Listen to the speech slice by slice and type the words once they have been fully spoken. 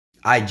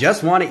I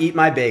just want to eat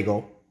my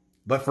bagel,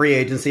 but free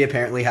agency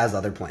apparently has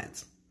other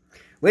plans.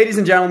 Ladies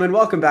and gentlemen,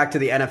 welcome back to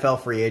the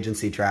NFL Free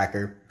Agency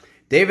Tracker.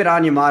 David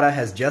Onyemata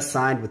has just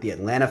signed with the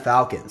Atlanta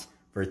Falcons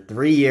for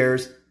 3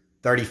 years,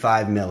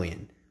 $35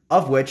 million,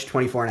 of which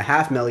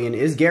 $24.5 million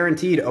is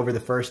guaranteed over the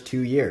first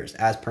 2 years,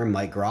 as per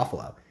Mike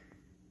Garofalo.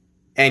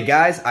 And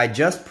guys, I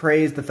just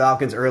praised the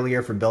Falcons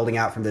earlier for building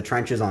out from the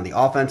trenches on the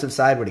offensive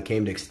side when it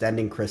came to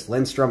extending Chris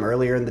Lindstrom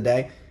earlier in the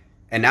day.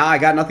 And now I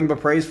got nothing but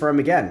praise for him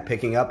again,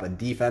 picking up a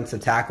defensive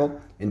tackle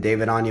in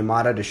David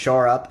Onyemata to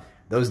shore up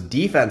those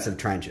defensive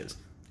trenches.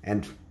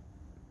 And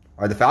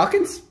are the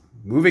Falcons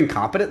moving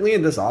competently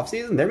in this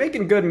offseason? They're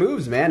making good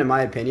moves, man, in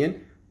my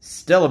opinion.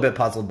 Still a bit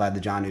puzzled by the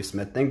Jonnu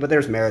Smith thing, but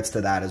there's merits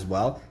to that as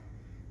well.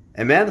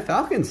 And man, the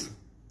Falcons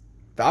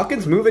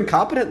moving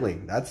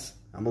competently.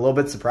 I'm a little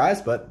bit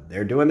surprised, but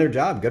they're doing their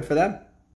job. Good for them.